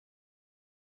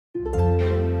Good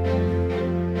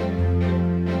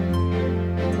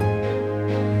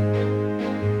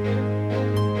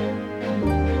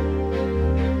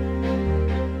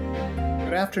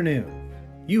afternoon.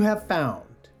 You have found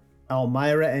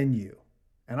Elmira and you.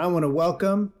 And I want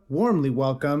to warmly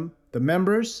welcome the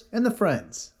members and the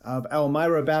friends of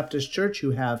Elmira Baptist Church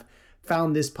who have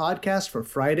found this podcast for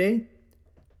Friday,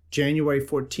 January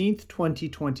 14th,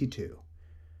 2022.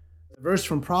 The verse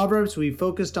from Proverbs we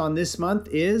focused on this month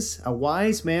is, "A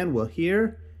wise man will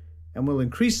hear and will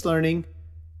increase learning,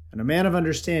 and a man of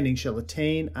understanding shall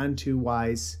attain unto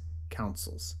wise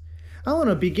counsels." I want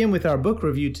to begin with our book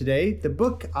review today. The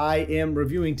book I am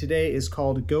reviewing today is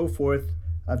called Goforth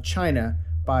of China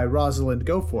by Rosalind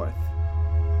Goforth.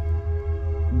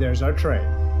 There's our tray.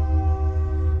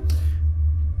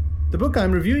 The book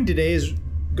I'm reviewing today is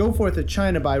Goforth of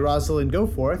China by Rosalind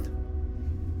Goforth.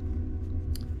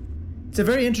 It's a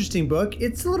very interesting book.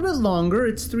 It's a little bit longer.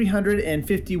 It's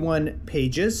 351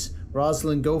 pages.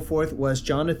 Rosalind Goforth was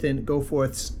Jonathan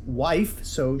Goforth's wife,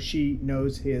 so she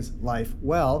knows his life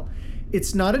well.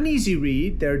 It's not an easy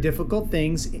read. There are difficult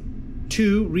things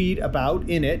to read about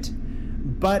in it,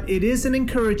 but it is an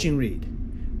encouraging read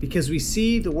because we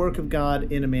see the work of God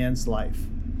in a man's life.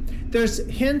 There's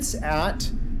hints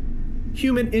at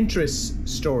human interest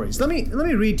stories. Let me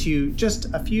read to you just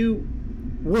a few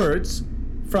words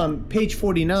from page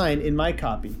 49 in my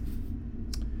copy.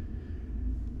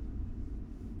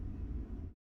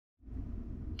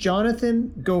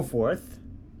 Jonathan Goforth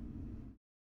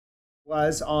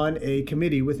was on a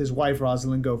committee with his wife,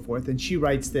 Rosalind Goforth, and she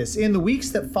writes this: "In the weeks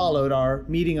that followed our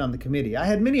meeting on the committee, I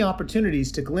had many opportunities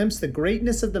to glimpse the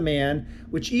greatness of the man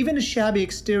which even a shabby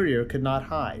exterior could not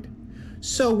hide.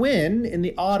 So when, in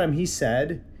the autumn, he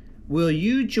said, 'Will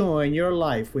you join your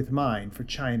life with mine for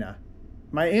China?'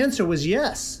 my answer was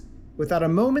yes, without a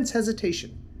moment's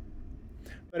hesitation.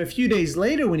 But a few days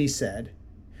later when he said,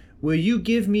 'Will you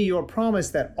give me your promise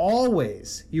that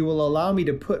always you will allow me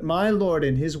to put my Lord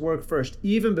and his work first,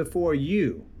 even before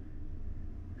you?'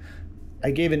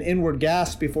 I gave an inward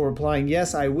gasp before replying,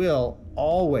 'Yes, I will,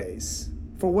 always.'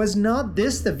 For was not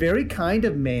this the very kind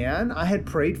of man I had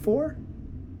prayed for?"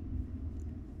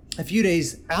 A few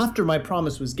days after my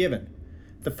promise was given,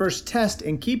 the first test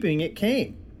in keeping it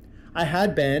came. I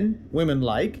had been,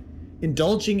 women-like,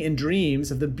 indulging in dreams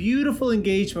of the beautiful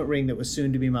engagement ring that was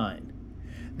soon to be mine.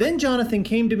 Then Jonathan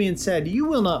came to me and said, "You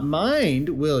will not mind,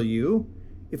 will you,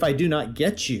 if I do not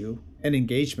get you an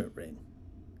engagement ring?"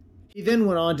 He then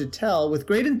went on to tell, with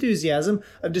great enthusiasm,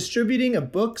 of distributing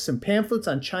books and pamphlets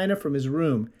on China from his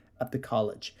room at the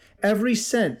college. Every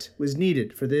cent was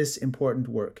needed for this important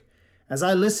work. As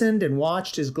I listened and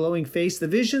watched his glowing face, the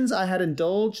visions I had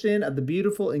indulged in of the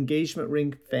beautiful engagement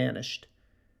ring vanished.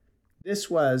 This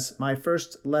was my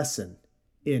first lesson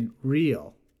in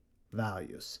real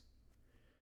values.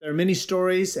 There are many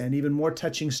stories and even more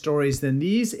touching stories than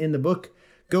these in the book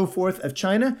Goforth of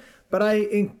China, but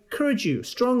I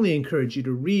strongly encourage you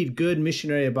to read good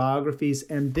missionary biographies,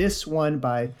 and this one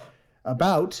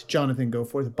about Jonathan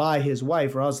Goforth by his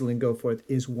wife, Rosalind Goforth,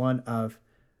 is one of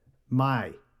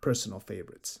my personal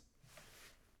favorites.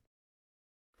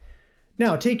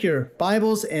 Now take your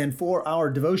Bibles and for our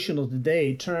devotional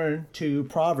today, turn to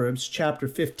Proverbs chapter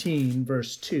 15,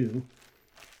 verse 2.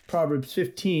 Proverbs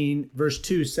 15, verse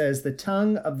 2 says, "The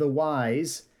tongue of the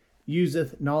wise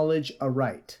useth knowledge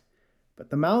aright, but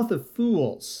the mouth of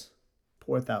fools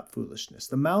poureth out foolishness."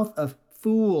 The mouth of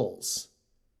fools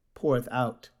poureth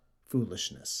out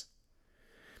foolishness.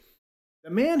 The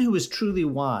man who is truly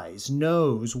wise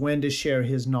knows when to share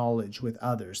his knowledge with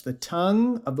others. The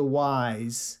tongue of the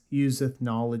wise useth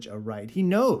knowledge aright. He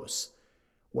knows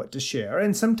what to share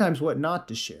and sometimes what not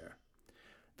to share.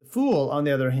 The fool, on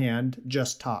the other hand,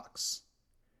 just talks.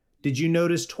 Did you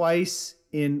notice twice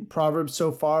in Proverbs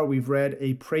so far we've read,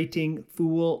 "A prating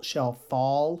fool shall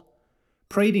fall"?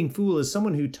 Prating fool is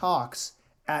someone who talks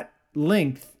at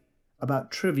length about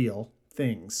trivial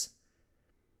things.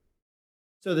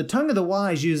 So the tongue of the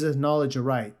wise useth knowledge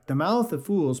aright. The mouth of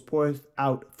fools poureth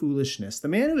out foolishness. The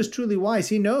man who is truly wise,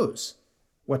 he knows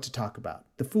what to talk about.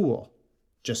 The fool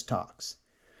just talks.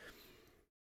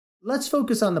 Let's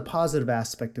focus on the positive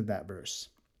aspect of that verse.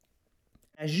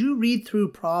 As you read through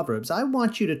Proverbs, I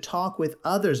want you to talk with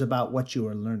others about what you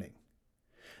are learning.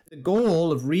 The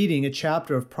goal of reading a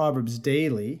chapter of Proverbs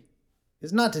daily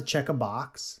is not to check a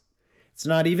box. It's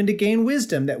not even to gain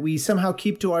wisdom that we somehow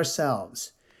keep to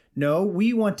ourselves. No,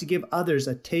 we want to give others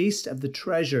a taste of the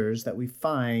treasures that we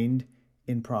find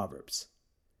in Proverbs.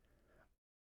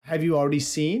 Have you already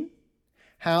seen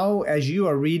how, as you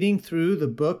are reading through the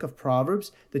book of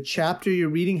Proverbs, the chapter you're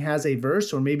reading has a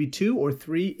verse or maybe 2 or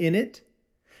 3 in it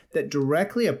that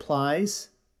directly applies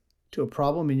to a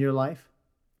problem in your life?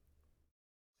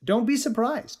 Don't be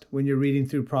surprised when you're reading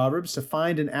through Proverbs to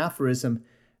find an aphorism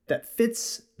that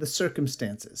fits the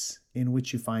circumstances in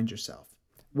which you find yourself.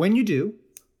 When you do,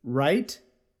 write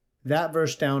that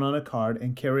verse down on a card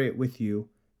and carry it with you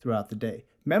throughout the day.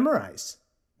 Memorize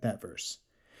that verse.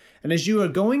 And as you are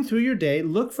going through your day,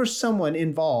 look for someone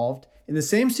involved in the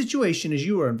same situation as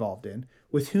you are involved in,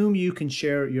 with whom you can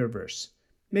share your verse.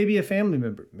 Maybe a family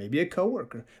member, maybe a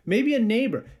coworker, maybe a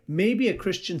neighbor, maybe a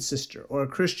Christian sister or a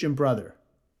Christian brother.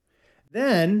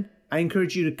 Then I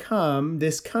encourage you to come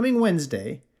this coming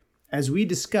Wednesday as we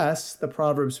discuss the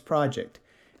Proverbs Project.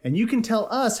 And you can tell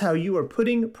us how you are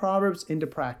putting Proverbs into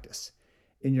practice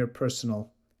in your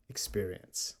personal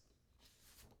experience.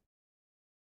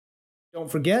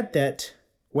 Don't forget that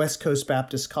West Coast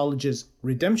Baptist College's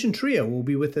Redemption Trio will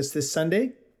be with us this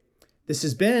Sunday. This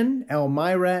has been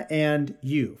Elmira and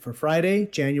you for Friday,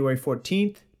 January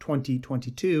 14th,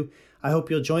 2022. I hope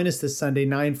you'll join us this Sunday,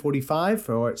 9:45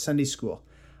 for Sunday school.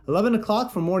 11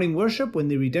 o'clock for morning worship when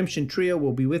the Redemption Trio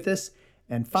will be with us,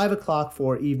 and 5 o'clock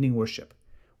for evening worship.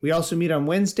 We also meet on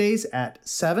Wednesdays at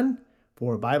 7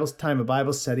 for time of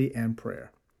Bible study and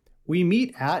prayer. We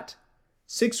meet at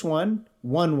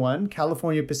 6111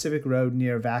 California Pacific Road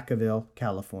near Vacaville,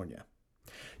 California.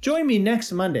 Join me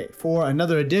next Monday for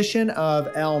another edition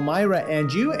of Elmira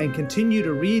and You, and continue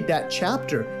to read that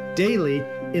chapter daily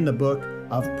in the book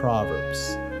of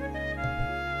Proverbs.